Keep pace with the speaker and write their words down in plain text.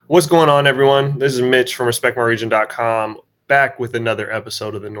What's going on, everyone? This is Mitch from RespectMyRegion.com, back with another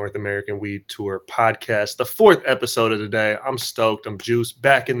episode of the North American Weed Tour podcast, the fourth episode of the day. I'm stoked. I'm juiced.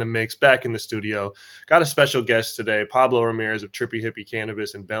 Back in the mix, back in the studio. Got a special guest today, Pablo Ramirez of Trippy Hippie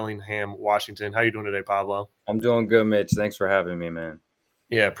Cannabis in Bellingham, Washington. How you doing today, Pablo? I'm doing good, Mitch. Thanks for having me, man.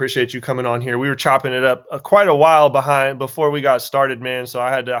 Yeah, appreciate you coming on here. We were chopping it up quite a while behind before we got started, man. So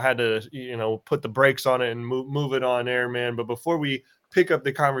I had to put the brakes on it and move it on air, man. But before we pick up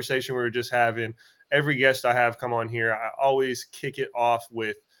the conversation we were just having, every guest I have come on here, I always kick it off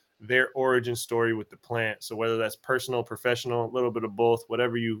with their origin story with the plant. So whether that's personal, professional, a little bit of both,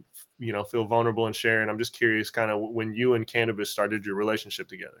 whatever you feel vulnerable in sharing. I'm just curious, kind of when you and cannabis started your relationship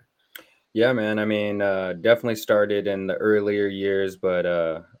together. Yeah, man. I mean, definitely started in the earlier years,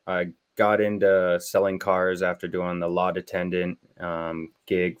 but I got into selling cars after doing the lot attendant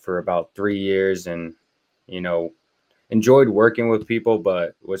gig for about 3 years, and enjoyed working with people,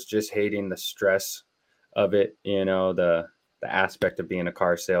 but was just hating the stress of it. The aspect of being a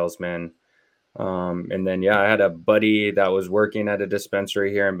car salesman. And then, I had a buddy that was working at a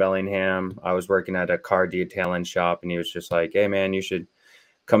dispensary here in Bellingham. I was working at a car detailing shop, and he was just like, "Hey, man, you should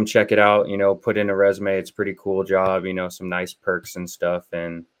come check it out, put in a resume. It's a pretty cool job, some nice perks and stuff."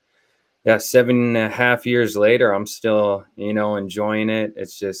 And 7.5 years later, I'm still, enjoying it.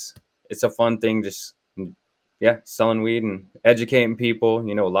 It's a fun thing. Just, selling weed and educating people,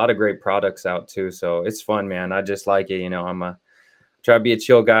 a lot of great products out too. So it's fun, man. I just like it. Try to be a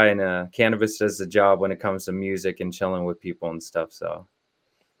chill guy, and cannabis does the job when it comes to music and chilling with people and stuff. So.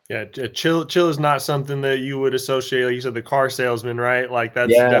 Yeah, chill is not something that you would associate. Like you said, the car salesman, right? Like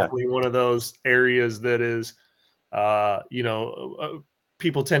that's definitely one of those areas that is,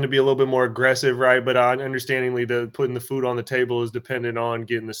 people tend to be a little bit more aggressive, right? But understandingly, putting the food on the table is dependent on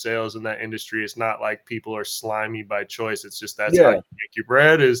getting the sales in that industry. It's not like people are slimy by choice. It's just that's how you make your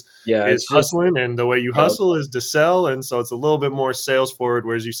bread is hustling, and the way you hustle is to sell. And so it's a little bit more sales forward.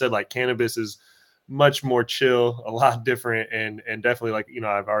 Whereas you said like cannabis is much more chill, a lot different, and definitely like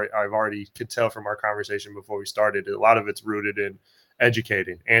I've already could tell from our conversation before we started, a lot of it's rooted in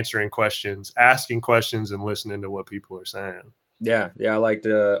educating, answering questions, asking questions, and listening to what people are saying. Yeah, I like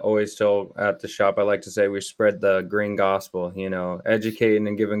to always tell at the shop, I like to say we spread the green gospel, educating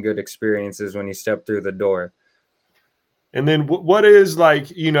and giving good experiences when you step through the door. And then what is like,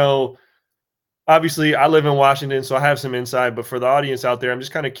 obviously I live in Washington, so I have some insight, but for the audience out there, I'm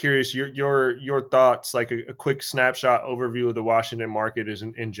just kind of curious your thoughts, like a quick snapshot overview of the Washington market is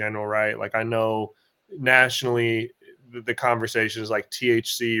in general, right? Like I know nationally the conversation is like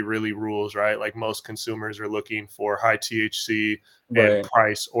THC really rules, right? Like most consumers are looking for high THC and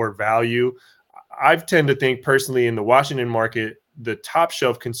price or value. I tend to think personally in the Washington market, the top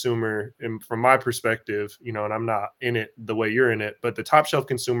shelf consumer, and from my perspective, and I'm not in it the way you're in it, but the top shelf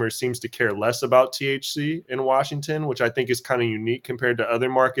consumer seems to care less about THC in Washington, which I think is kind of unique compared to other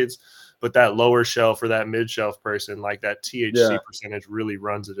markets. But that lower shelf or that mid shelf person, like that THC percentage really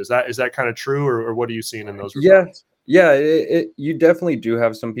runs it. Is that kind of true, or what are you seeing in those results? Yeah, you definitely do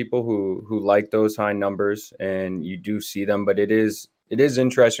have some people who like those high numbers, and you do see them, but it is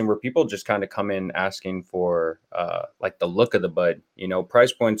interesting where people just kind of come in asking for like the look of the bud.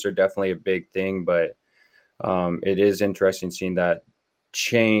 Price points are definitely a big thing, but it is interesting seeing that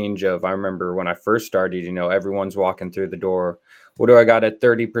change of, I remember when I first started, everyone's walking through the door. What do I got at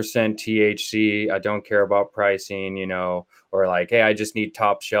 30% THC? I don't care about pricing, or like, hey, I just need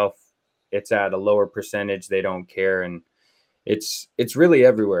top shelf. It's at a lower percentage. They don't care. And it's really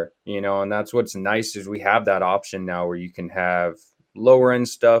everywhere, and that's what's nice is we have that option now where you can have lower end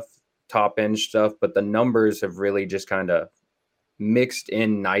stuff, top end stuff, but the numbers have really just kind of mixed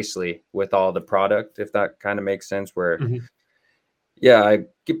in nicely with all the product, if that kind of makes sense, where I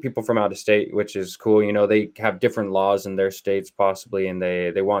get people from out of state, which is cool. They have different laws in their states possibly, and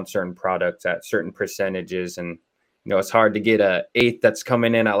they want certain products at certain percentages, and it's hard to get a eighth that's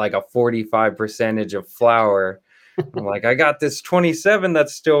coming in at like a 45% of flour. I'm like, I got this 27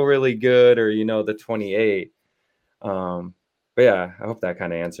 that's still really good, or the 28. But I hope that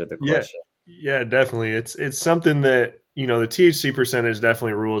kind of answered the question. Yeah, definitely. It's something that the THC percentage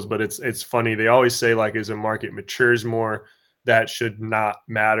definitely rules, but it's funny. They always say like as a market matures more, that should not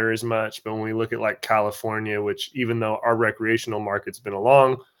matter as much. But when we look at like California, which even though our recreational market's been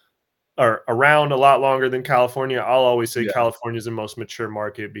around a lot longer than California, I'll always say California is the most mature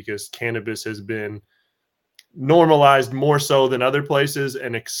market because cannabis has been normalized more so than other places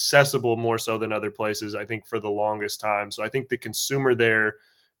and accessible more so than other places, I think, for the longest time. So I think the consumer there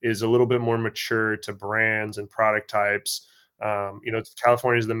is a little bit more mature to brands and product types.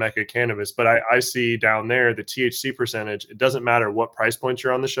 California is the mecca of cannabis, but I see down there the THC percentage. It doesn't matter what price point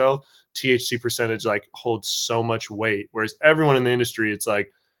you're on the show. THC percentage like holds so much weight. Whereas everyone in the industry, it's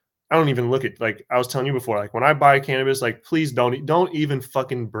like, I don't even look at, like I was telling you before, like when I buy cannabis, like please don't even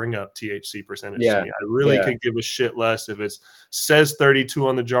fucking bring up THC percentage to Yeah. me. I really could give a shit less if it says 32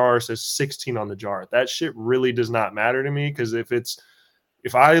 on the jar, says 16 on the jar. That shit really does not matter to me, because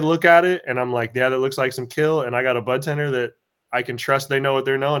if I look at it and I'm like, yeah, that looks like some kill, and I got a budtender that I can trust, they know what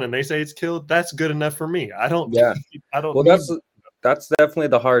they're knowing, and they say it's killed, that's good enough for me. I don't Well, need. that's definitely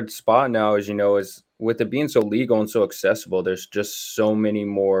the hard spot now, is with it being so legal and so accessible, there's just so many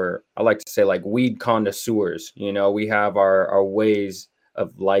more, I like to say, like weed connoisseurs. We have our ways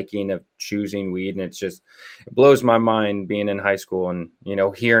of liking, of choosing weed, and it blows my mind being in high school and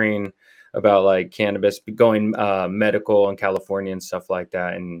hearing about like cannabis going medical in California and stuff like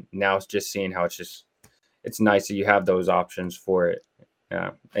that, and now it's just seeing how it's nice that you have those options for it.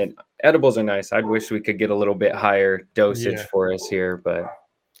 Yeah, and edibles are nice. I'd wish we could get a little bit higher dosage for us here, but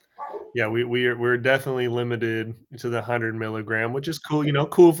yeah, we're definitely limited to the 100 milligram, which is cool.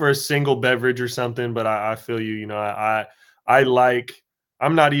 Cool for a single beverage or something. But I feel you. I like.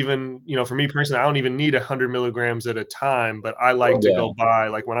 I'm not even, for me personally, I don't even need 100 milligrams at a time. But I like to go buy,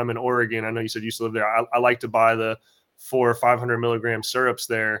 like when I'm in Oregon. I know you said you used to live there. I like to buy the 400 or 500 milligram syrups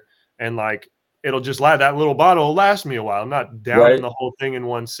there, and like it'll just that little bottle will last me a while. I'm not downing the whole thing in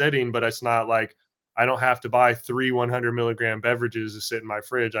one sitting, but it's not like I don't have to buy 3 100 milligram beverages to sit in my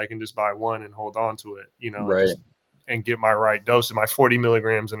fridge. I can just buy one and hold on to it, and get my right dose of my 40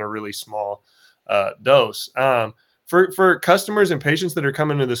 milligrams in a really small dose. For customers and patients that are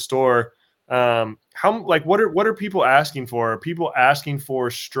coming to the store, what are people asking for? Are people asking for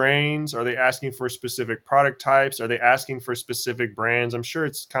strains? Are they asking for specific product types? Are they asking for specific brands? I'm sure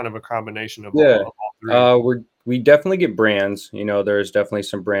it's kind of a combination of all three. We definitely get brands. There's definitely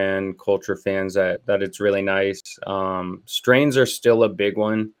some brand culture fans that it's really nice. Strains are still a big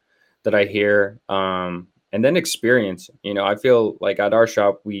one that I hear. And then experience. I feel like at our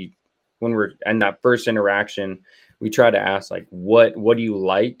shop, when we're in that first interaction, we try to ask like, what do you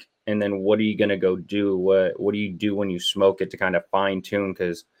like? And then what are you going to go do? What do you do when you smoke it to kind of fine tune?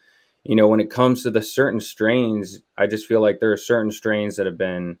 Because, when it comes to the certain strains, I just feel like there are certain strains that have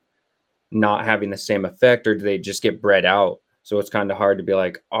been not having the same effect, or do they just get bred out? So it's kind of hard to be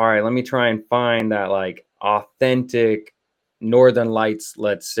like, all right, let me try and find that like authentic Northern Lights.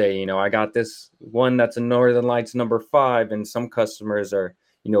 Let's say, I got this one that's a Northern Lights number 5, and some customers are,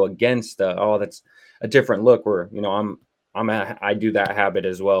 against that's a different look, where, I do that habit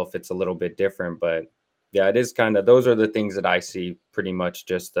as well if it's a little bit different. But yeah, it is kind of, those are the things that I see pretty much,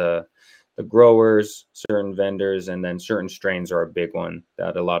 just the growers, certain vendors, and then certain strains are a big one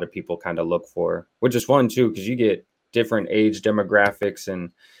that a lot of people kind of look for, which is fun too, because you get different age demographics and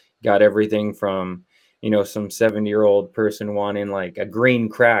got everything from, some 70-year-old person wanting like a green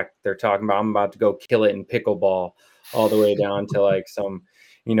crack. They're talking about, I'm about to go kill it in pickleball, all the way down to like some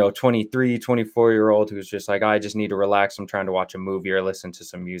 23, 24-year-old who's just like, I just need to relax. I'm trying to watch a movie or listen to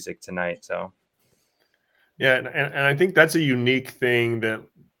some music tonight. So yeah, and I think that's a unique thing that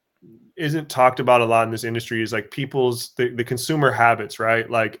isn't talked about a lot in this industry, is like the consumer habits, right?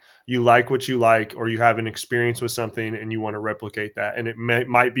 Like you like what you like, or you have an experience with something and you want to replicate that. And it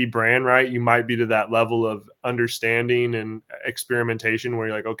might be brand, right? You might be to that level of understanding and experimentation where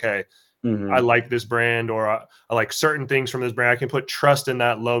you're like, okay, I like this brand, or I like certain things from this brand. I can put trust in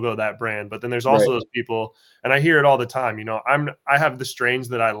that logo, that brand. But then there's also those people, and I hear it all the time, I have the strains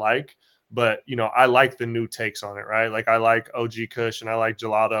that I like, but I like the new takes on it, right? Like I like OG Kush and I like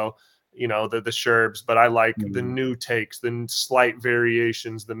Gelato, the sherbs, but I like the new takes, the slight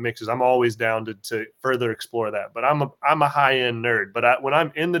variations, the mixes. I'm always down to further explore that. But I'm a high-end nerd. But when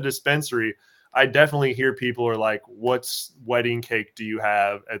I'm in the dispensary, I definitely hear people are like, what's wedding cake do you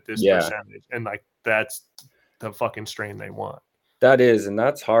have at this percentage? And like, that's the fucking strain they want. That is, and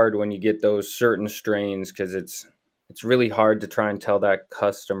that's hard when you get those certain strains, because it's really hard to try and tell that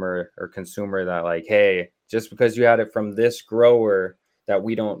customer or consumer that like, hey, just because you had it from this grower that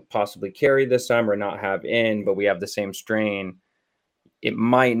we don't possibly carry this time or not have in, but we have the same strain, it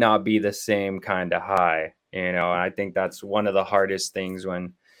might not be the same kind of high. I think that's one of the hardest things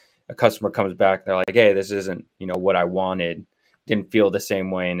when a customer comes back, they're like, hey, this isn't, what I wanted, didn't feel the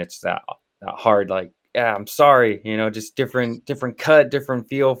same way. And it's that hard, like, yeah, I'm sorry, just different cut, different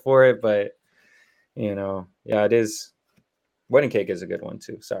feel for it. But, yeah, it is. Wedding cake is a good one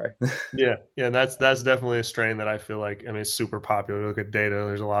too. Sorry. Yeah. That's definitely a strain that I feel like, it's super popular. Look at data.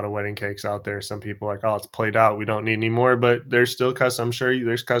 There's a lot of wedding cakes out there. Some people are like, oh, it's played out, we don't need any more, but there's still I'm sure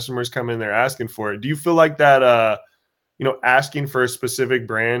there's customers coming in there asking for it. Do you feel like that, asking for a specific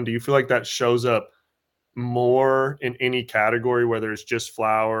brand, do you feel like that shows up more in any category, whether it's just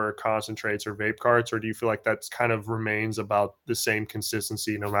flower or concentrates or vape carts, or do you feel like that's kind of remains about the same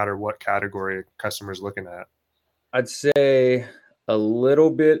consistency no matter what category a customer's looking at? I'd say a little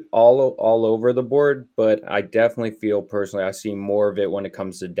bit all over the board, but I definitely feel personally I see more of it when it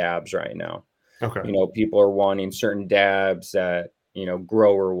comes to dabs right now. Okay. People are wanting certain dabs that,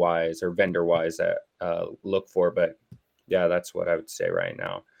 grower wise or vendor wise that look for. But yeah, that's what I would say right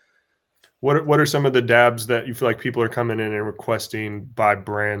now. What are some of the dabs that you feel like people are coming in and requesting by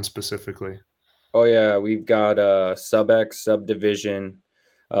brand specifically? Oh yeah, we've got Sub X Subdivision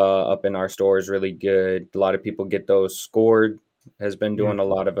up in our store is really good. A lot of people get those scored. Has been doing a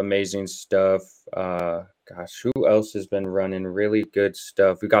lot of amazing stuff. Gosh, who else has been running really good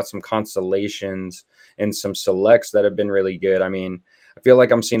stuff? We got some Constellations and some Selects that have been really good. I mean, I feel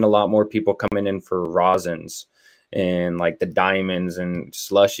like I'm seeing a lot more people coming in for rosins and like the diamonds and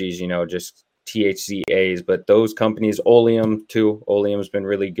slushies, just THCAs. But those companies, Oleum too. Oleum's been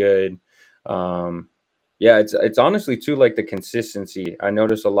really good. Yeah, it's honestly too like the consistency. I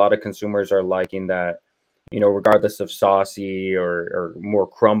notice a lot of consumers are liking that, regardless of saucy or more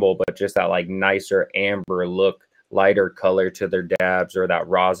crumble, but just that like nicer amber look, lighter color to their dabs, or that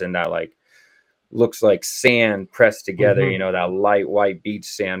rosin that like looks like sand pressed together, that light white beach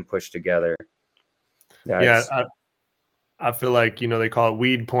sand pushed together. Yeah, I feel like, they call it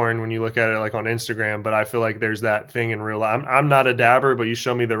weed porn when you look at it like on Instagram, but I feel like there's that thing in real life. I'm not a dabber, but you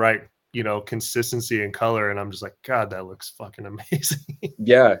show me the right, consistency and color, and I'm just like, God, that looks fucking amazing.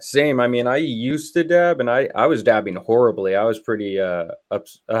 Yeah, same. I mean, I used to dab and I was dabbing horribly. I was pretty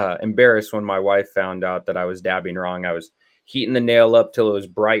embarrassed when my wife found out that I was dabbing wrong. I was heating the nail up till it was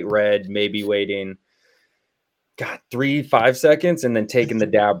bright red, maybe waiting 3-5 seconds and then taking the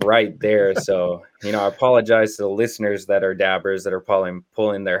dab right there. So, I apologize to the listeners that are dabbers that are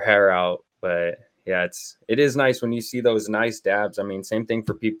pulling their hair out, but yeah, it is nice when you see those nice dabs. I mean, same thing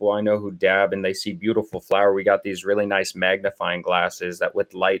for people I know who dab and they see beautiful flower. We got these really nice magnifying glasses that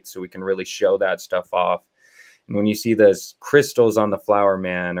with light, so we can really show that stuff off. And when you see those crystals on the flower,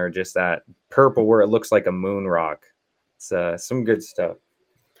 man, or just that purple where it looks like a moon rock, it's some good stuff.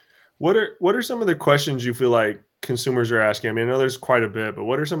 What are some of the questions you feel like consumers are asking? I mean, I know there's quite a bit, but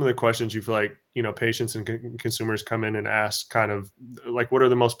what are some of the questions you feel like, patients and consumers come in and ask, kind of like, what are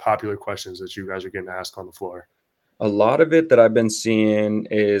the most popular questions that you guys are getting asked on the floor? A lot of it that I've been seeing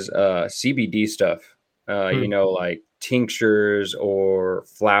is CBD stuff, like tinctures or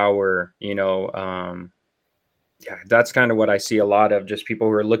flower, yeah, that's kind of what I see a lot of, just people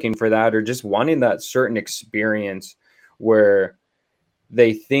who are looking for that or just wanting that certain experience where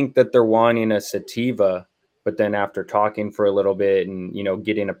they think that they're wanting a sativa, but then after talking for a little bit and,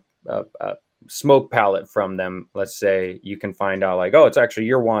 getting a smoke palette from them, let's say, you can find out like, oh, it's actually,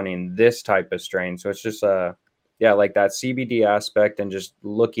 you're wanting this type of strain. So it's just, like that CBD aspect and just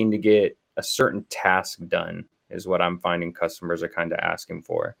looking to get a certain task done is what I'm finding customers are kind of asking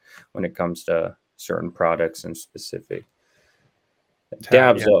for when it comes to certain products and specific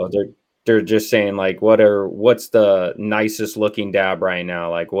dabs. Though they're just saying like, what's the nicest looking dab right now?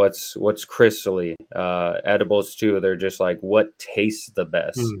 Like what's crystally, edibles too. They're just like, what tastes the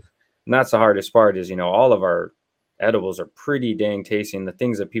best? And that's the hardest part is, all of our edibles are pretty dang tasty. And the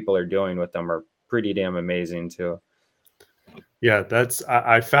things that people are doing with them are pretty damn amazing too. Yeah,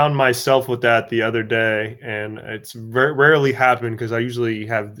 I found myself with that the other day, and it's rarely happened because I usually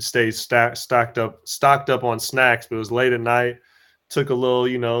stay stocked up on snacks, but it was late at night, took a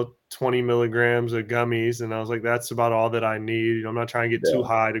little, 20 milligrams of gummies, and I was like, that's about all that I need. I'm not trying to get too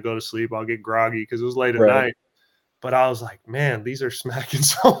high to go to sleep. I'll get groggy because it was late at night. But I was like, man, these are smacking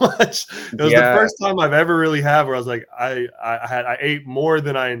so much. It was the first time I've ever really had where I was like, I ate more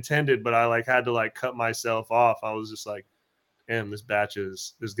than I intended, but I like had to like cut myself off. I was just like, damn, this batch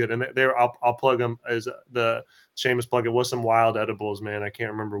is good. And I'll plug them as the shameless plug. It was some wild edibles, man. I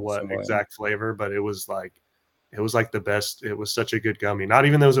can't remember what exact flavor, but it was like the best. It was such a good gummy. Not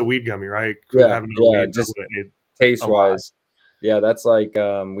even though it was a weed gummy, right? Just taste wise. Yeah, that's like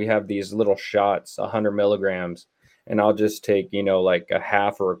we have these little shots, 100 milligrams, and I'll just take like a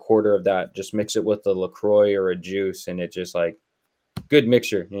half or a quarter of that, just mix it with a LaCroix or a juice, and it just like good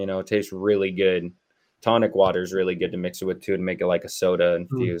mixture. It tastes really good. Tonic water is really good to mix it with too, to make it like a soda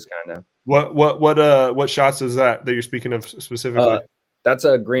infused kind of. What shots is that you're speaking of specifically? That's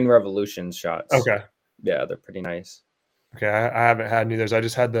a Green Revolution shots. Okay. Yeah, they're pretty nice. Okay, I haven't had any of those. I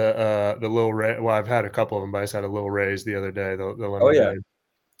just had the little Ray. Well, I've had a couple of them, but I just had a little Rays the other day. The lemonade.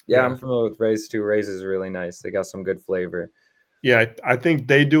 Yeah, I'm familiar with Rays too. Rays is really nice. They got some good flavor. Yeah, I think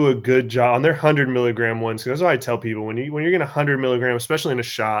they do a good job on their 100 milligram ones. That's what I tell people when you're getting 100 milligram, especially in a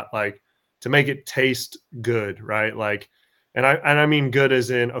shot, like to make it taste good, right? Like, and I mean good as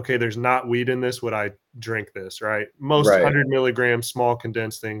in okay, there's not weed in this. Would I drink this? Right? Most Right. 100 milligram small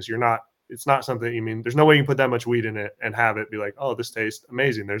condensed things, you're not. It's not something you mean. There's no way you can put that much weed in it and have it be like, oh, this tastes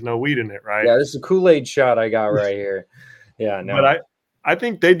amazing. There's no weed in it, right? Yeah, this is a Kool-Aid shot I got right here. Yeah, But no. I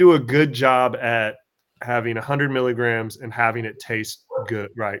think they do a good job at having 100 milligrams and having it taste good,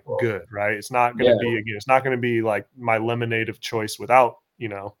 right? Good, right? It's not going to Yeah. be again. It's not going to be like my lemonade of choice without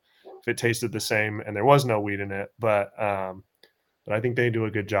if it tasted the same and there was no weed in it. But I think they do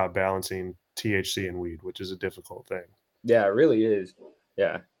a good job balancing THC and weed, which is a difficult thing. Yeah, it really is.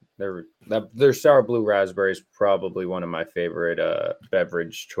 Yeah. Their sour blue raspberry is probably one of my favorite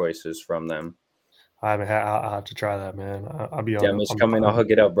beverage choices from them. I'll have to try that, man. I'll be on. Yeah, Mitch, come in, I'll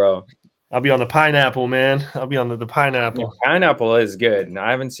hook it up, bro. I'll be on the pineapple, man. I'll be on the Yeah, pineapple. pineapple is good. Now, I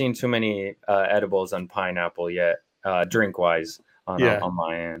haven't seen too many edibles on pineapple yet, drink wise on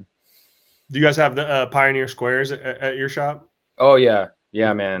my end. Do you guys have the Pioneer Squares at your shop? Oh yeah,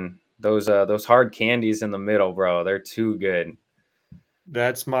 man. Those hard candies in the middle, bro. They're too good.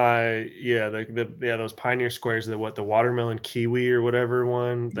 That's my those Pioneer Squares, the watermelon kiwi or whatever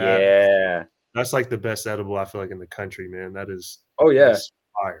one. That's like the best edible I feel like in the country, man. That is that's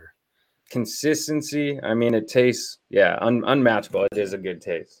fire. Consistency. I mean, it tastes unmatchable. It is a good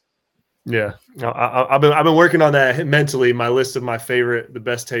taste. Yeah, I've been working on that mentally. My list of the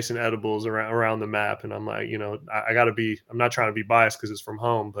best tasting edibles around the map, and I'm like, I got to be. I'm not trying to be biased because it's from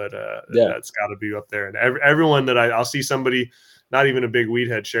home, but that's got to be up there. And everyone that I'll see somebody, not even a big weed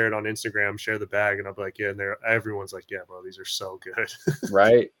head, share it on Instagram, share the bag, and I'll be like, yeah, and everyone's like, yeah, bro, these are so good.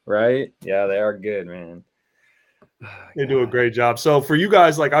 Right. Yeah, they are good, man. They do a great job. So for you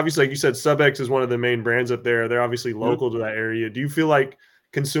guys, like obviously, like you said, Sub-X is one of the main brands up there. They're obviously local to that area. Do you feel like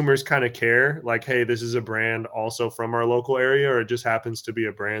consumers kind of care, like, hey, this is a brand also from our local area, or it just happens to be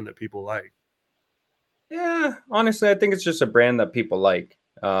a brand that people like? Yeah, honestly, I think it's just a brand that people like.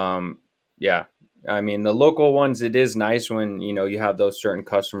 Yeah, I mean, the local ones, it is nice when you have those certain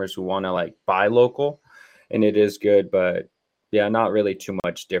customers who want to like buy local, and it is good, but yeah, not really too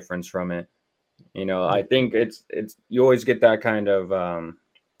much difference from it. I think it's you always get that kind of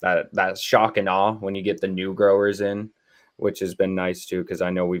that shock and awe when you get the new growers in, which has been nice too, because I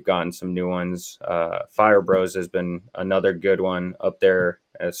know we've gotten some new ones. Fire Bros has been another good one up there,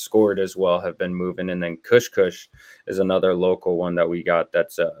 as Scored as well have been moving, and then Kush Kush is another local one that we got.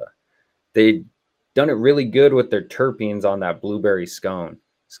 That's they done it really good with their terpenes on that blueberry scone.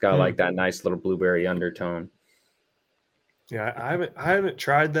 It's got like that nice little blueberry undertone. Yeah, I haven't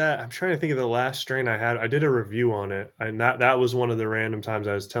tried that. I'm trying to think of the last strain I had. I did a review on it, and that was one of the random times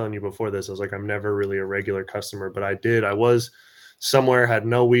I was telling you before this. I was like, I'm never really a regular customer, but I did. I was somewhere, had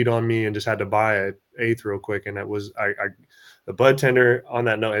no weed on me, and just had to buy an eighth real quick. And it was the Budtender on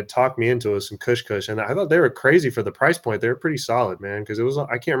that note had talked me into some Kush Kush, and I thought they were crazy for the price point. They were pretty solid, man, because it was,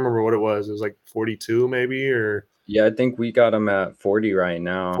 I can't remember what it was. It was like 42 maybe, or yeah, I think we got them at 40 right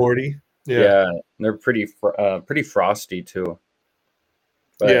now. 40. Yeah, they're pretty frosty too.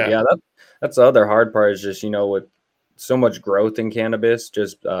 But yeah, that's the other hard part is just with so much growth in cannabis,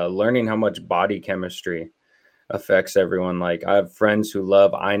 just learning how much body chemistry affects everyone. Like I have friends who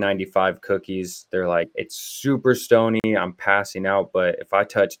love I-95 cookies. They're like, it's super stony, I'm passing out, but if I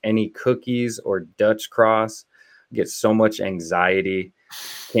touch any cookies or Dutch cross, I get so much anxiety,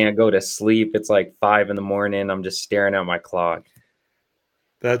 can't go to sleep. It's like 5 a.m. I'm just staring at my clock.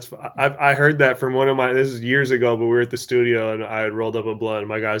 I heard that from one of this is years ago, but we were at the studio and I had rolled up a blunt, and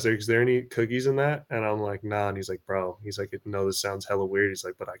my guy's like, is there any cookies in that? And I'm like, nah. And he's like, bro, he's like, no, this sounds hella weird. He's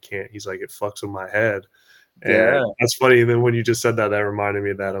like, but I can't. He's like, it fucks with my head. And that's funny. And then when you just said that reminded me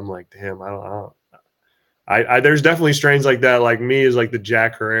of that. I'm like, damn, I there's definitely strains like that. Like me is like the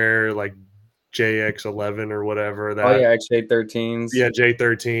Jack Herrera, like JX11 or whatever. J13s. Yeah,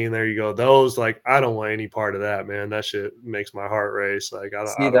 J13. There you go. Those, like, I don't want any part of that, man. That shit makes my heart race. Like,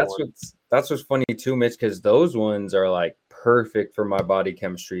 that's what's funny too, Mitch, because those ones are like perfect for my body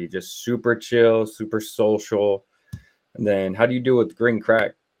chemistry. Just super chill, super social. And then, how do you do with green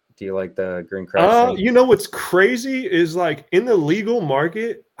crack? Do you like the green crack? What's crazy is like in the legal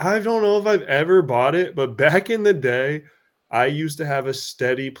market, I don't know if I've ever bought it, but back in the day, I used to have a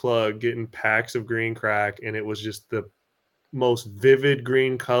steady plug getting packs of green crack, and it was just the most vivid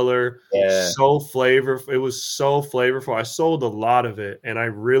green color. So flavorful. It was so flavorful. I sold a lot of it, and I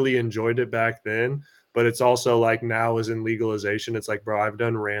really enjoyed it back then. But it's also like now is in legalization. It's like, bro, I've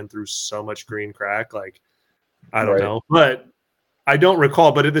ran through so much green crack. Like, I don't know, but I don't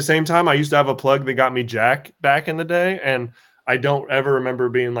recall. But at the same time, I used to have a plug that got me Jack back in the day, and I don't ever remember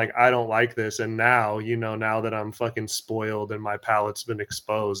being like, I don't like this. And now, you know, now that I'm fucking spoiled and my palate's been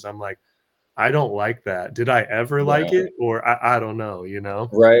exposed, I'm like, I don't like that. Did I ever like Yeah. it? Or I don't know, you know?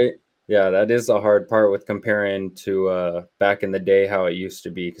 Right. Yeah, that is the hard part with comparing to back in the day how it used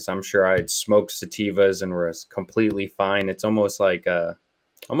to be, because I'm sure I'd smoked sativas and was completely fine. It's almost like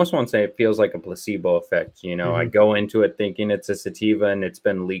almost want to say it feels like a placebo effect. You know, I Mhm. go into it thinking it's a sativa and it's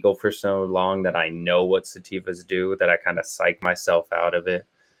been legal for so long that I know what sativas do that I kind of psych myself out of it.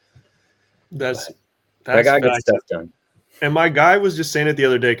 That's But I that's gotta get facts. stuff done. And my guy was just saying it the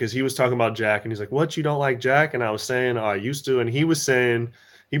other day because he was talking about Jack and he's like, "What, you don't like Jack?" And I was saying, "Oh, I used to." And he was saying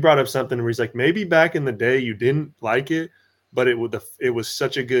he brought up something where he's like, "Maybe back in the day you didn't like it, but it was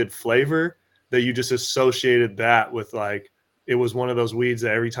such a good flavor that you just associated that with like it was one of those weeds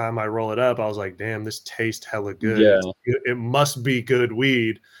that every time I roll it up, I was like, damn, this tastes hella good. Yeah, It must be good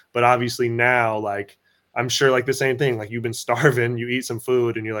weed." But obviously now, like I'm sure like the same thing, like you've been starving, you eat some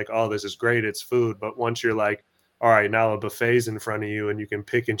food and you're like, "Oh, this is great, it's food." But once you're like, all right, now a buffet's in front of you and you can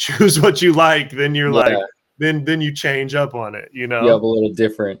pick and choose what you like, then you're like, yeah, then you change up on it, you yeah. A know? little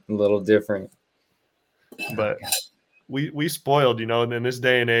different, a little different. Oh, But we spoiled, you know, and in this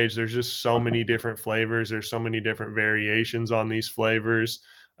day and age, there's just so many different flavors. There's so many different variations on these flavors.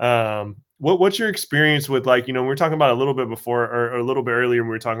 What's your experience with like, you know, we were talking about a little bit before or a little bit earlier when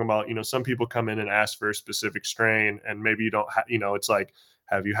we were talking about, you know, some people come in and ask for a specific strain and maybe you don't you know, it's like,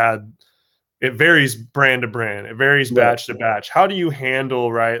 have you had it varies brand to brand. It varies right. batch to batch. How do you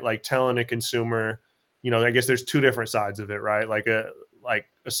handle, right? Like telling a consumer, you know, I guess there's two different sides of it, right? Like a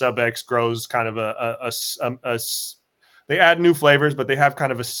Sub X grows kind of they add new flavors, but they have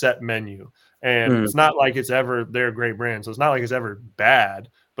kind of a set menu. And Mm, it's not like it's ever they're a great brand. So it's not like it's ever bad,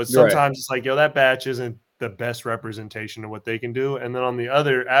 but right. sometimes it's like, yo, that batch isn't the best representation of what they can do. And then on the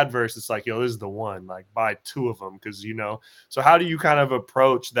other adverse, it's like, yo, this is the one. Like buy two of them because you know. So how do you kind of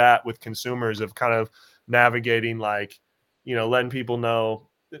approach that with consumers of kind of navigating like, you know, letting people know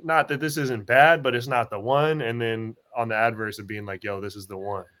not that this isn't bad, but it's not the one. And then on the adverse of being like, yo, this is the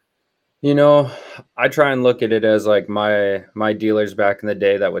one. You know, I try and look at it as like my dealers back in the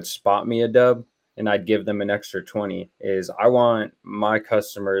day that would spot me a dub and I'd give them an extra 20 is I want my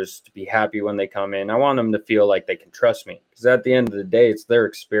customers to be happy when they come in. I want them to feel like they can trust me because at the end of the day, it's their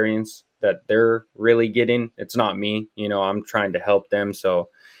experience that they're really getting. It's not me. You know, I'm trying to help them. So,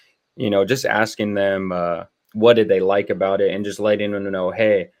 you know, just asking them what did they like about it and just letting them know,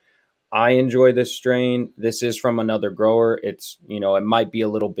 hey, I enjoy this strain. This is from another grower. It's, you know, it might be a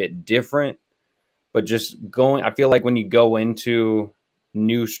little bit different, but just going, I feel like when you go into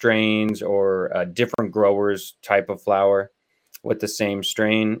new strains or different growers type of flower with the same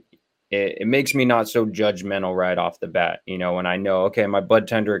strain, it makes me not so judgmental right off the bat. You know, when I know, okay, my bud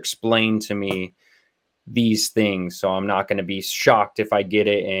tender explained to me these things, so I'm not going to be shocked if I get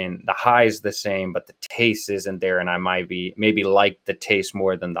it and the high is the same, but the taste isn't there, and I might be maybe like the taste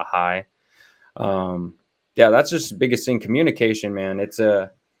more than the high. um yeah, that's just the biggest thing, communication, man. It's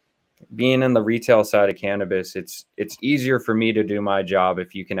a being in the retail side of cannabis, it's easier for me to do my job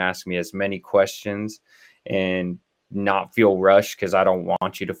if you can ask me as many questions and not feel rushed, because I don't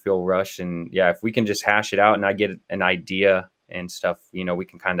want you to feel rushed. And yeah, if we can just hash it out and I get an idea and stuff, you know, we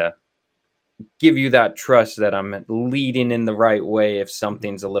can kind of give you that trust that I'm leading in the right way if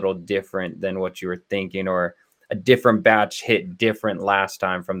something's a little different than what you were thinking, or a different batch hit different last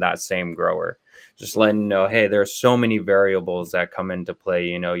time from that same grower. Just letting you know, hey, there's so many variables that come into play.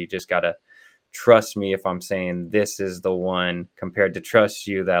 You know, you just got to trust me if I'm saying this is the one, compared to trust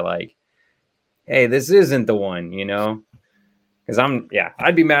you that, like, hey, this isn't the one, you know? Because yeah,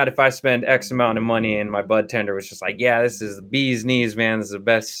 I'd be mad if I spend X amount of money and my bud tender was just like, yeah, this is the bee's knees, man. This is the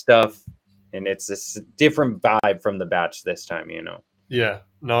best stuff. And it's this different vibe from the batch this time, you know? Yeah,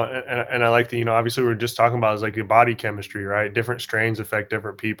 no, and I like the, you know, obviously we are just talking about is like your body chemistry, right? Different strains affect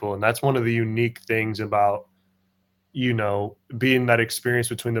different people, and that's one of the unique things about, you know, being that experience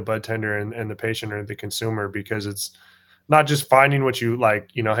between the bud tender and the patient or the consumer, because it's not just finding what you like,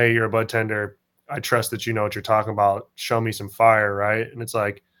 you know, hey, you're a bud tender, I trust that you know what you're talking about. Show me some fire, right? And it's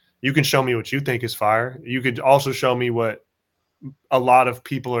like you can show me what you think is fire. You could also show me what a lot of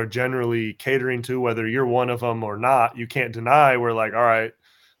people are generally catering to, whether you're one of them or not. You can't deny we're like, all right,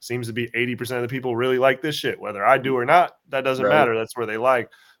 seems to be 80% of the people really like this shit. Whether I do or not, that doesn't Right. matter. That's where they like.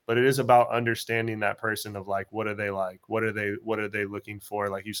 But it is about understanding that person of like, what do they like? What are they looking for?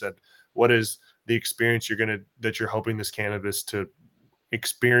 Like you said, what is the experience that you're hoping this cannabis to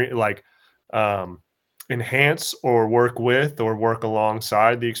experience, like um enhance or work with or work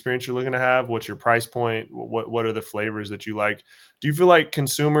alongside the experience you're looking to have? What's your price point? What are the flavors that you like? Do you feel like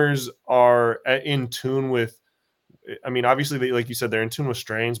consumers are in tune with I mean, obviously, like you said, they're in tune with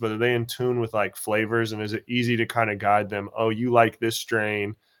strains, but are they in tune with like flavors? And is it easy to kind of guide them? Oh, you like this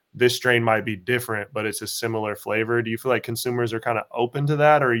strain. This strain might be different, but it's a similar flavor. Do you feel like consumers are kind of open to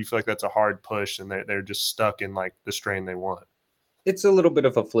that, or you feel like that's a hard push and they're just stuck in like the strain they want? It's a little bit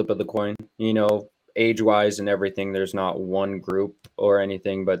of a flip of the coin, age wise and everything. There's not one group or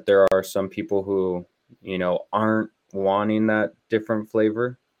anything, but there are some people who, aren't wanting that different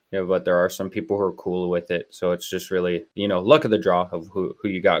flavor. But there are some people who are cool with it. So it's just really, luck of the draw of who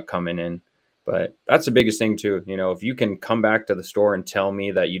you got coming in. But that's the biggest thing too. If you can come back to the store and tell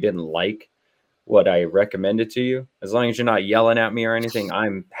me that you didn't like what I recommended to you, as long as you're not yelling at me or anything,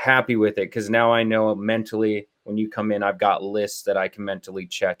 I'm happy with it. Because now I know mentally when you come in, I've got lists that I can mentally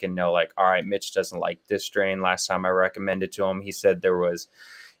check and know, like, all right, Mitch doesn't like this strain. Last time I recommended to him, he said there was,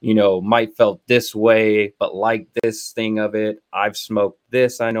 might felt this way, but like this thing of it. I've smoked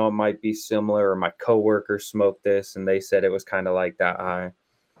this. I know it might be similar, or my coworker smoked this and they said it was kind of like that high.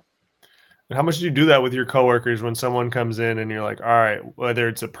 And how much do you do that with your coworkers when someone comes in and you're like, all right, whether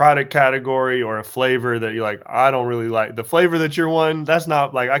it's a product category or a flavor that you're like, I don't really like the flavor that you're one, that's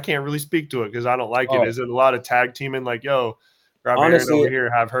not like, I can't really speak to it because I don't like it. Oh, Is it a lot of tag teaming? Like, yo, grab Aaron honestly, over here,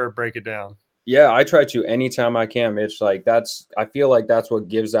 have her break it down. yeah, I try to anytime I can. It's like I feel like that's what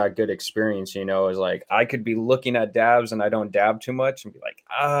gives that good experience, is like I could be looking at dabs and I don't dab too much and be like,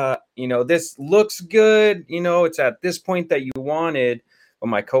 this looks good, it's at this point that you wanted. But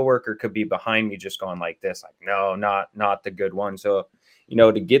my coworker could be behind me just going like this, like, no, not the good one. So,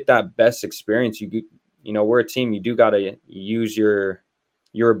 to get that best experience, we're a team. You do got to use your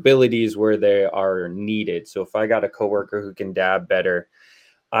abilities where they are needed. So if I got a coworker who can dab better,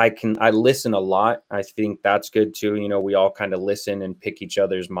 I listen a lot. I think that's good too. We all kind of listen and pick each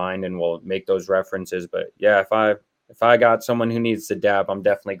other's mind and we'll make those references. But yeah, if I got someone who needs to dab, I'm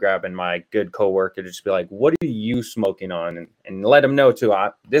definitely grabbing my good coworker to just be like, what are you smoking on? And let them know too,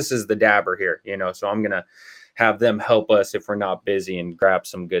 this is the dabber here, so I'm going to have them help us if we're not busy and grab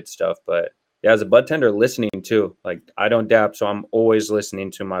some good stuff. But yeah, as a bud tender, listening too, like I don't dab. So I'm always listening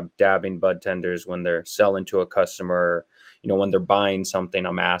to my dabbing bud tenders when they're selling to a customer, when they're buying something.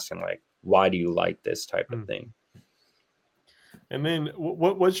 I'm asking like, why do you like this type of thing? And then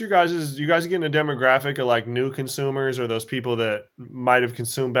what's your guys' you guys getting a demographic of like new consumers or those people that might have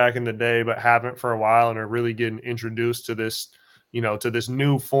consumed back in the day but haven't for a while and are really getting introduced to this, to this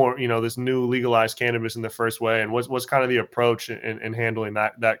new form, this new legalized cannabis in the first way? And what's kind of the approach in handling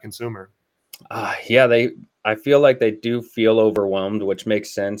that consumer? Yeah, I feel like they do feel overwhelmed, which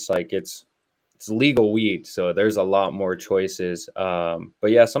makes sense. Like it's legal weed, so there's a lot more choices.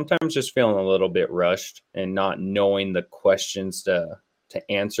 But yeah, sometimes just feeling a little bit rushed and not knowing the questions to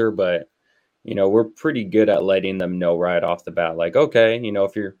answer. But we're pretty good at letting them know right off the bat, like, okay,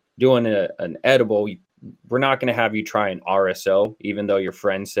 if you're doing an edible, we're not going to have you try an RSO, even though your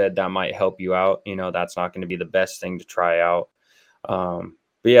friend said that might help you out. That's not going to be the best thing to try out.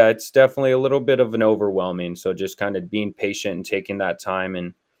 But yeah, it's definitely a little bit of an overwhelming. So just kind of being patient and taking that time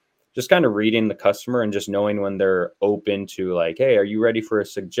and just kind of reading the customer and just knowing when they're open to like, hey, are you ready for a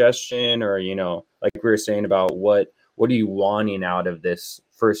suggestion? Or, like we were saying about what are you wanting out of this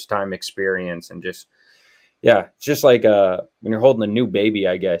first time experience? And just, yeah, just like when you're holding a new baby,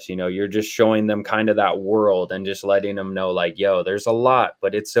 I guess, you're just showing them kind of that world and just letting them know like, yo, there's a lot,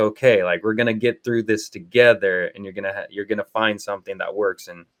 but it's okay. Like we're going to get through this together and you're going to find something that works.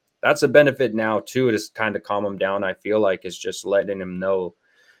 And that's a benefit now too, to kind of calm them down. I feel like it's just letting them know,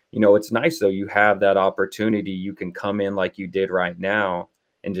 it's nice though. You have that opportunity. You can come in like you did right now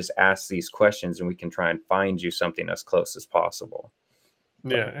and just ask these questions and we can try and find you something as close as possible.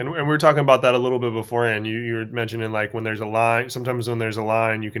 Yeah. And we were talking about that a little bit beforehand. You were mentioning like when there's a line, sometimes when there's a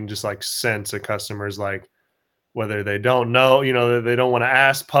line, you can just like sense a customer's like, whether they don't know, they don't want to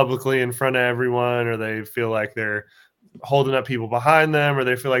ask publicly in front of everyone, or they feel like they're holding up people behind them, or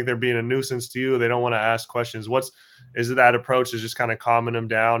they feel like they're being a nuisance to you. They don't want to ask questions. Is it that approach is just kind of calming them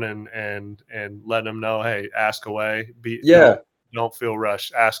down and letting them know, hey, ask away. Don't feel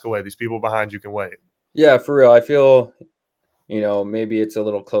rushed. Ask away. These people behind you can wait. Yeah, for real. I feel, maybe it's a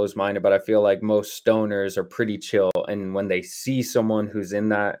little closed-minded, but I feel like most stoners are pretty chill. And when they see someone who's in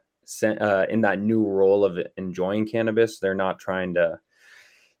that new role of enjoying cannabis, they're not trying to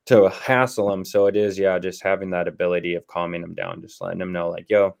hassle them. So it is, yeah, just having that ability of calming them down, just letting them know like,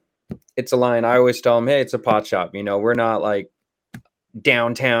 yo, it's a line. I always tell them, hey, it's a pot shop. We're not like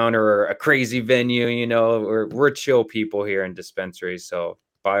downtown or a crazy venue, we're chill people here in dispensaries. So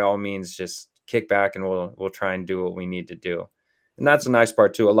by all means, just kick back and we'll try and do what we need to do. And that's a nice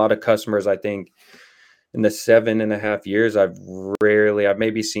part too. A lot of customers, I think, in the 7.5 years, I've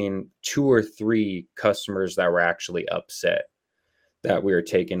maybe seen 2 or 3 customers that were actually upset that we were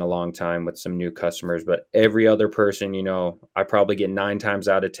taking a long time with some new customers. But every other person, I probably get 9 times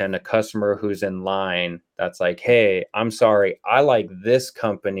out of 10 a customer who's in line that's like, hey, I'm sorry, I like this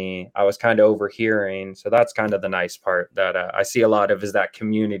company. I was kind of overhearing. So that's kind of the nice part that I see a lot of, is that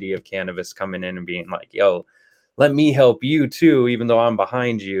community of cannabis coming in and being like, yo, let me help you too, even though I'm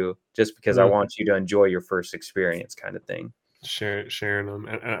behind you, just because I want you to enjoy your first experience, kind of thing. Sharing them.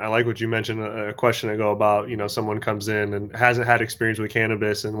 And I like what you mentioned a question ago about, someone comes in and hasn't had experience with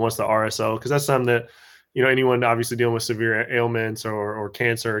cannabis and wants the RSO, because that's something that, anyone obviously dealing with severe ailments or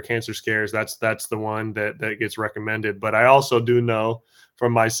cancer scares, that's the one that gets recommended. But I also do know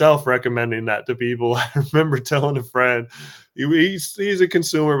from myself recommending that to people. I remember telling a friend, he's a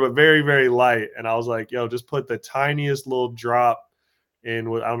consumer, but very, very light. And I was like, yo, just put the tiniest little drop in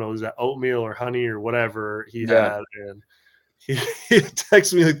what, I don't know, was that oatmeal or honey or whatever he Yeah. had. And he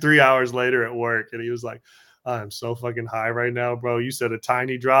texted me like 3 hours later at work, and he was like, I'm so fucking high right now, bro. You said a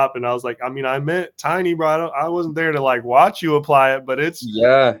tiny drop. And I was like, I mean, I meant tiny, bro. I wasn't there to like watch you apply it, but it's,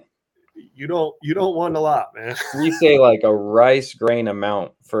 Yeah. you don't want a lot, man. We say like a rice grain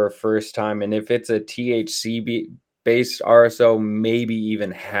amount for a first time. And if it's a THC based RSO, maybe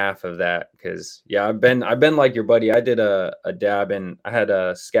even half of that. Cause yeah, I've been like your buddy. I did a dab, and I had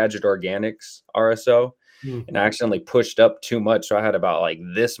a Skagit Organics RSO. And I accidentally pushed up too much. So I had about like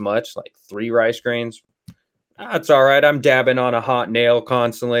this much, like 3 rice grains. That's all right. I'm dabbing on a hot nail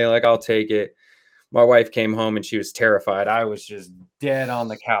constantly. Like, I'll take it. My wife came home and she was terrified. I was just dead on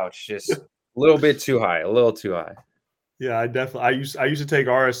the couch, just a little bit too high, a little too high. Yeah, I used to take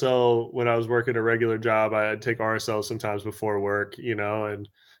RSO when I was working a regular job. I'd take RSO sometimes before work, and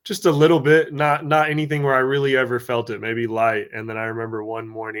just a little bit, not anything where I really ever felt it, maybe light. And then I remember one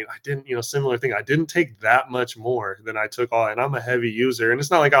morning I didn't, similar thing. I didn't take that much more than I took all, and I'm a heavy user. And it's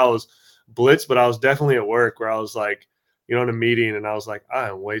not like I was blitzed, but I was definitely at work where I was like, in a meeting, and I was like, I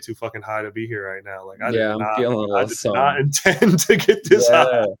am way too fucking high to be here right now. Like Yeah, I'm feeling a I little did not some. intend to get this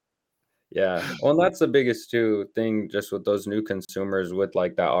high. Yeah. Well, and that's the biggest thing just with those new consumers with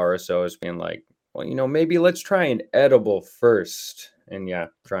like that RSO, is being like, well, maybe let's try an edible first. And yeah,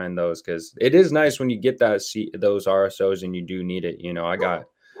 trying those, because it is nice when you get those RSOs and you do need it. I got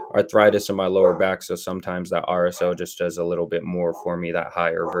arthritis in my lower back, so sometimes that RSO just does a little bit more for me, that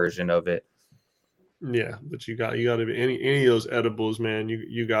higher version of it. Yeah, but you got to be any of those edibles, man.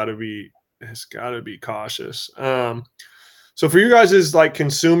 You got to be, it's got to be cautious. So for you guys is like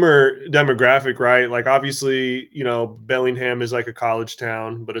consumer demographic, right? Like obviously, Bellingham is like a college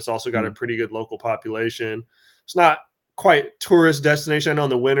town, but it's also got a pretty good local population. It's not quite tourist destination. I know in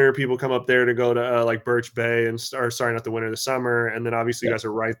the winter people come up there to go to like Birch Bay not the winter, the summer, and then obviously you guys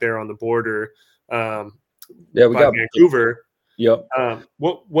are right there on the border. Yeah, we by got Vancouver. Yep. Are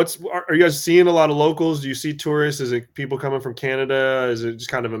you guys seeing a lot of locals? Do you see tourists? Is it people coming from Canada? Is it just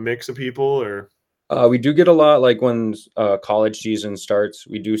kind of a mix of people, or? We do get a lot, like when college season starts,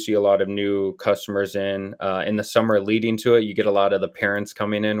 we do see a lot of new customers in the summer leading to it. You get a lot of the parents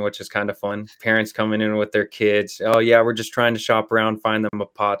coming in, which is kind of fun. Parents coming in with their kids. Oh yeah, we're just trying to shop around, find them a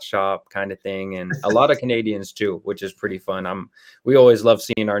pot shop kind of thing. And a lot of Canadians too, which is pretty fun. We always love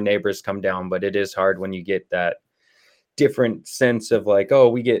seeing our neighbors come down, but it is hard when you get that different sense of like, oh,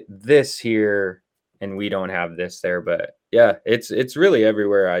 we get this here and we don't have this there. But yeah, it's really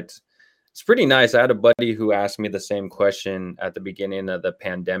everywhere. It's pretty nice. I had a buddy who asked me the same question at the beginning of the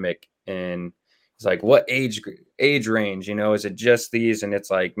pandemic, and it's like, what age range, is it just these? And it's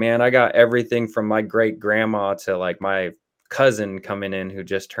like, man, I got everything from my great grandma to like my cousin coming in who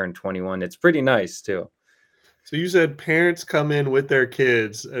just turned 21. It's pretty nice too. So you said parents come in with their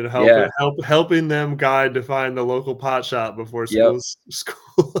kids and Yeah. helping them guide to find the local pot shop before Yep.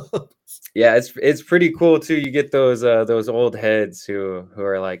 school. Yeah, it's pretty cool too. You get those old heads who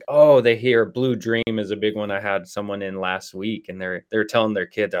are like, oh, they hear Blue Dream is a big one. I had someone in last week, and they're telling their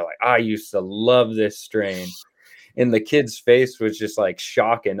kid, they're like, I used to love this strain. And the kid's face was just like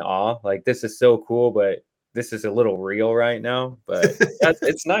shock and awe. Like, this is so cool, but this is a little real right now. But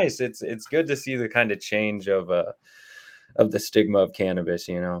it's nice. It's good to see the kind of change of the stigma of cannabis,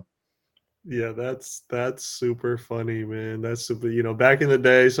 Yeah, that's super funny, man. That's super, back in the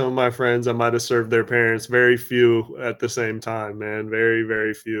day, some of my friends, I might have served their parents, very few at the same time, man. Very,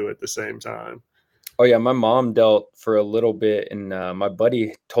 very few at the same time. Oh yeah, my mom dealt for a little bit, and my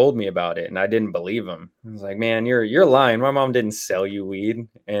buddy told me about it, and I didn't believe him. I was like, "Man, you're lying. My mom didn't sell you weed."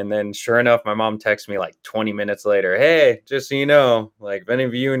 And then, sure enough, my mom texted me like 20 minutes later, "Hey, just so you know, like if any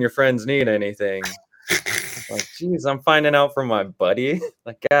of you and your friends need anything." Like, geez, I'm finding out from my buddy.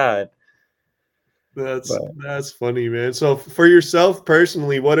 Like, God. That's funny, man. So for yourself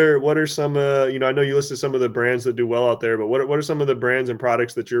personally, what are some you know, I know you listed some of the brands that do well out there, but what are some of the brands and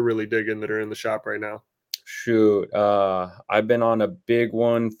products that you're really digging that are in the shop right now? Shoot, I've been on a big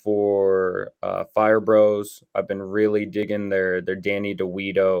one for Fire Bros. I've been really digging their Danny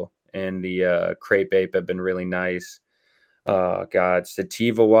DeWito and the Crepe Ape have been really nice. God,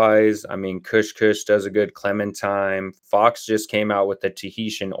 sativa wise, I mean, Kush Kush does a good Clementine. Fox just came out with the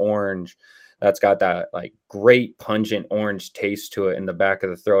Tahitian orange. That's got that like great pungent orange taste to it in the back of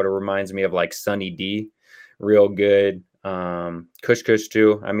the throat. It reminds me of like Sunny D, real good. Kush Kush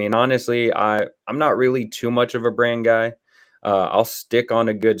too. I mean, honestly, I'm not really too much of a brand guy. I'll stick on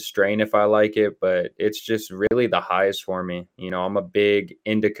a good strain if I like it, but it's just really the highs for me. You know, I'm a big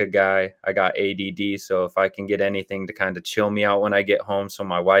indica guy. I got ADD, so if I can get anything to kind of chill me out when I get home, so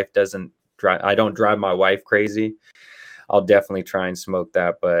my wife doesn't drive, I don't drive my wife crazy, I'll definitely try and smoke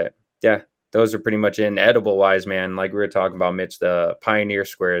that. But yeah, those are pretty much in edible wise, man. Like we were talking about, Mitch, the Pioneer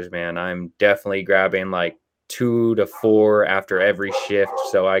Squares, man. I'm definitely grabbing like 2 to 4 after every shift.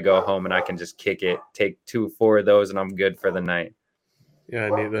 So I go home and I can just kick it, take 2, 4 of those, and I'm good for the night. Yeah,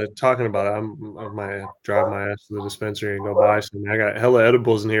 I need talking about it. I might drive my ass to the dispensary and go buy some. I got hella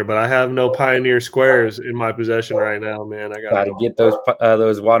edibles in here, but I have no Pioneer Squares in my possession right now, man. I gotta Gotta go. get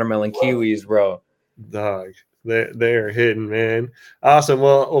those watermelon kiwis, bro. Dog, they are hitting, man. Awesome.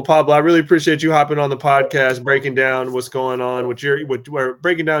 Well, Pablo, I really appreciate you hopping on the podcast, breaking down what's going on with we're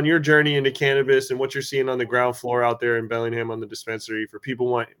breaking down your journey into cannabis and what you're seeing on the ground floor out there in Bellingham on the dispensary. For people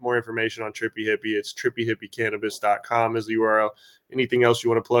who want more information on Trippy Hippie, it's trippyhippiecannabis.com is the URL. Anything else you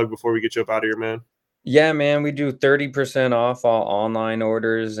want to plug before we get you up out of here, man? Yeah, man, we do 30% off all online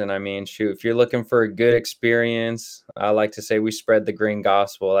orders. And I mean, shoot, if you're looking for a good experience, I like to say we spread the green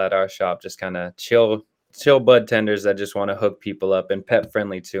gospel at our shop. Just kind of chill bud tenders that just want to hook people up, and pet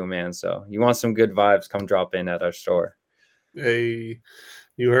friendly too, man. So you want some good vibes, come drop in at our store. Hey,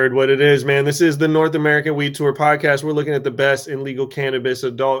 you heard what it is, man. This is the North American Weed Tour podcast. We're looking at the best in legal cannabis,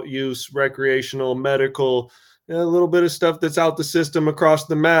 adult use, recreational, medical, and a little bit of stuff that's out the system across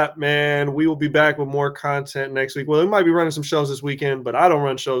the map, man. We will be back with more content next week. Well, we might be running some shows this weekend, but I don't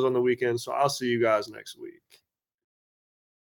run shows on the weekend, so I'll see you guys next week.